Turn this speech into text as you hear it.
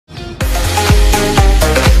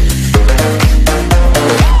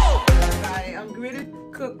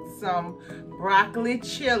some broccoli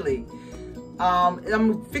chili.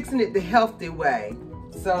 I'm fixing it the healthy way.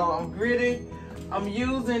 So I'm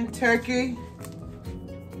using turkey,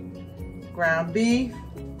 ground beef.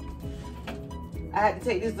 I had to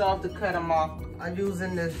take this off to cut them off. I'm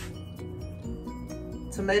using this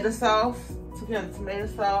tomato sauce,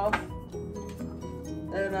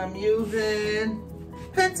 and I'm using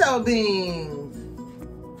pinto beans,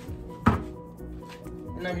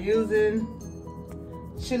 and I'm using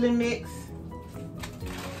chili mix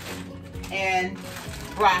and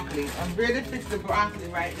broccoli. I'm ready to fix the broccoli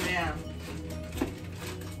right now.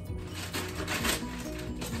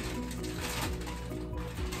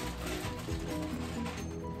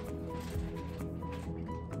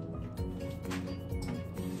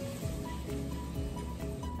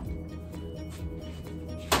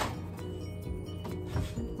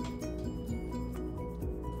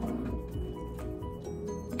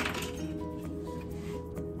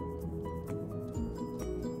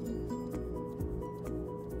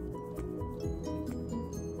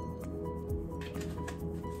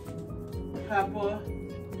 Pepper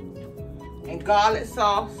and garlic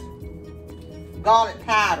sauce, garlic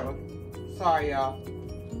powder. Sorry, y'all.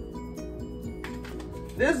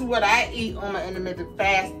 This is what I eat on my intermittent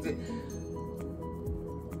fasting.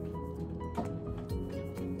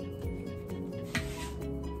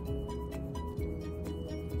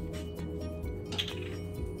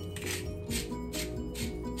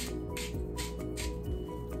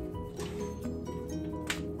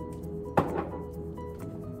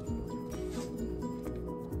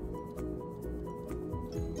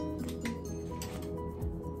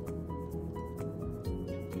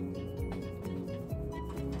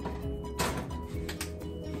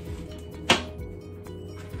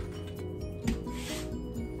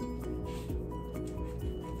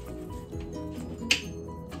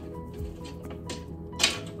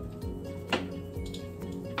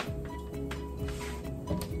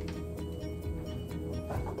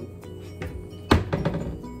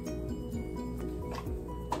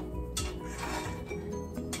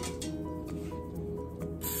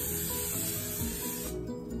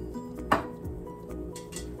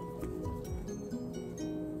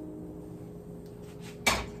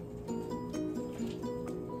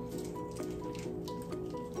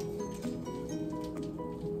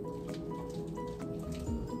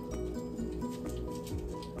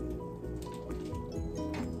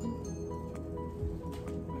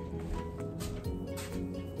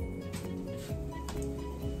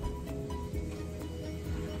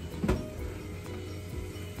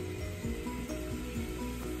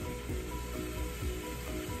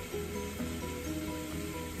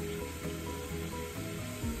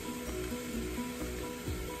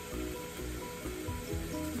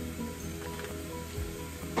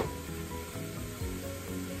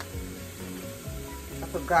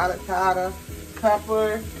 Put garlic powder,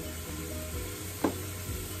 pepper,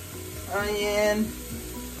 onion.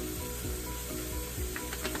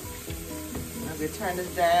 I'm going to turn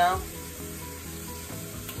this down.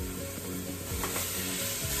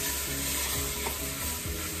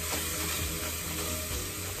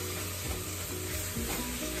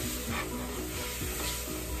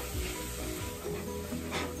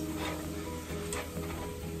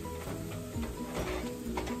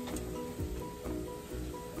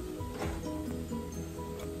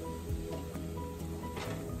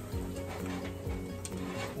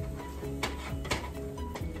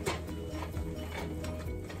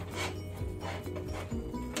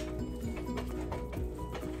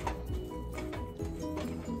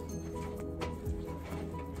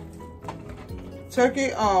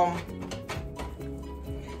 Turkey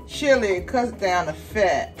chili cuts down the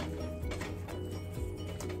fat.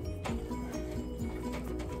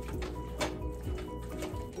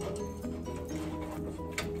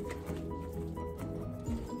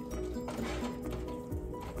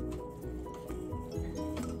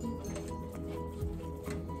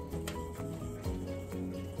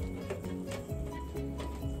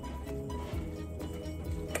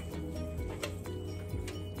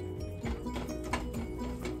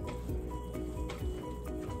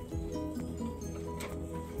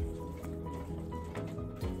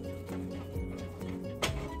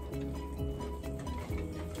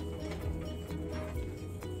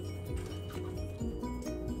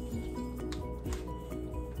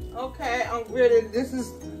 Okay, I'm ready. This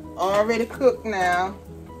is already cooked now.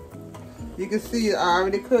 You can see I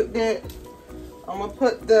already cooked it. I'm gonna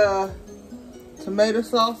put the tomato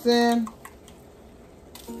sauce in.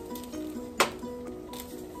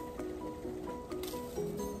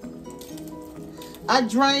 I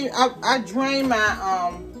drain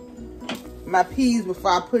my peas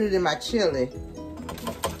before I put it in my chili.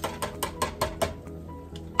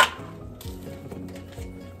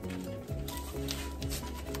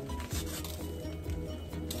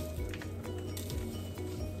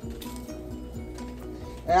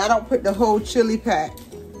 And I don't put the whole chili pack.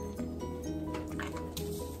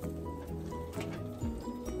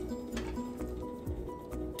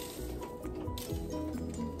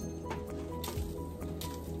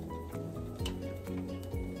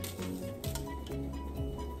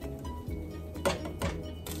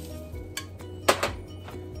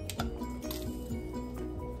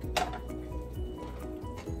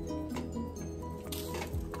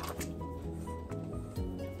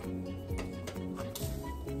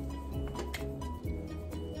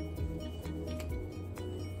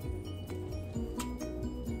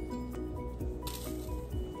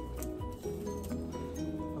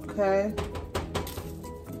 Okay,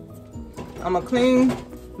 I'm gonna clean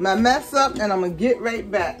my mess up and I'm gonna get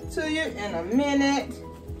right back to you in a minute.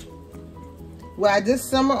 While I just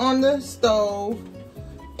simmer on the stove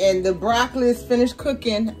and the broccoli is finished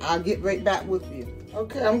cooking, I'll get right back with you.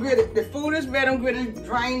 Okay, I'm ready. The food is ready. I'm going to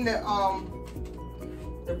drain the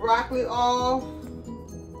broccoli off.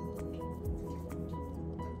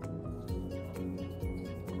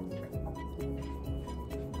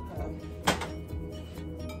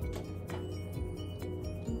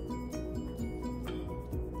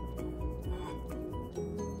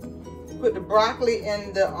 Put the broccoli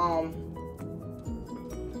in the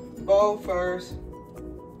bowl first.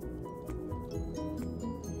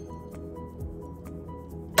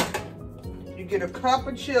 You get a cup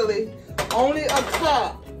of chili, only a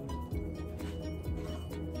cup.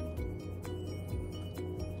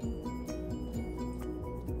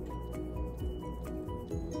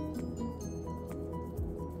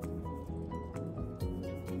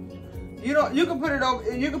 You can put it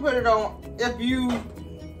over. You can put it on if you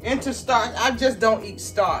into starch. I just don't eat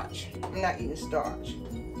starch. I'm not eating starch.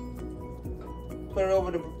 Put it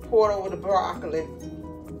over pour it over the broccoli.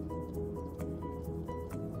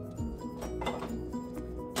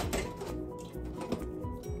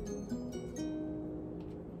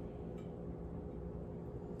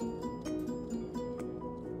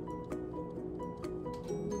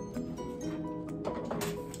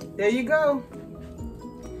 There you go.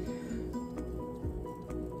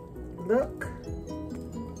 Look.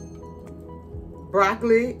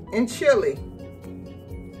 Broccoli and chili.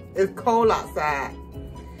 It's cold outside.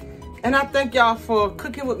 And I thank y'all for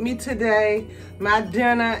cooking with me today, my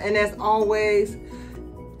dinner. And as always,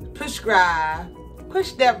 subscribe,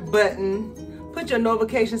 push that button, put your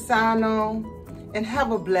notification sign on, and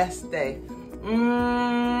have a blessed day.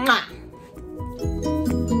 Mwah.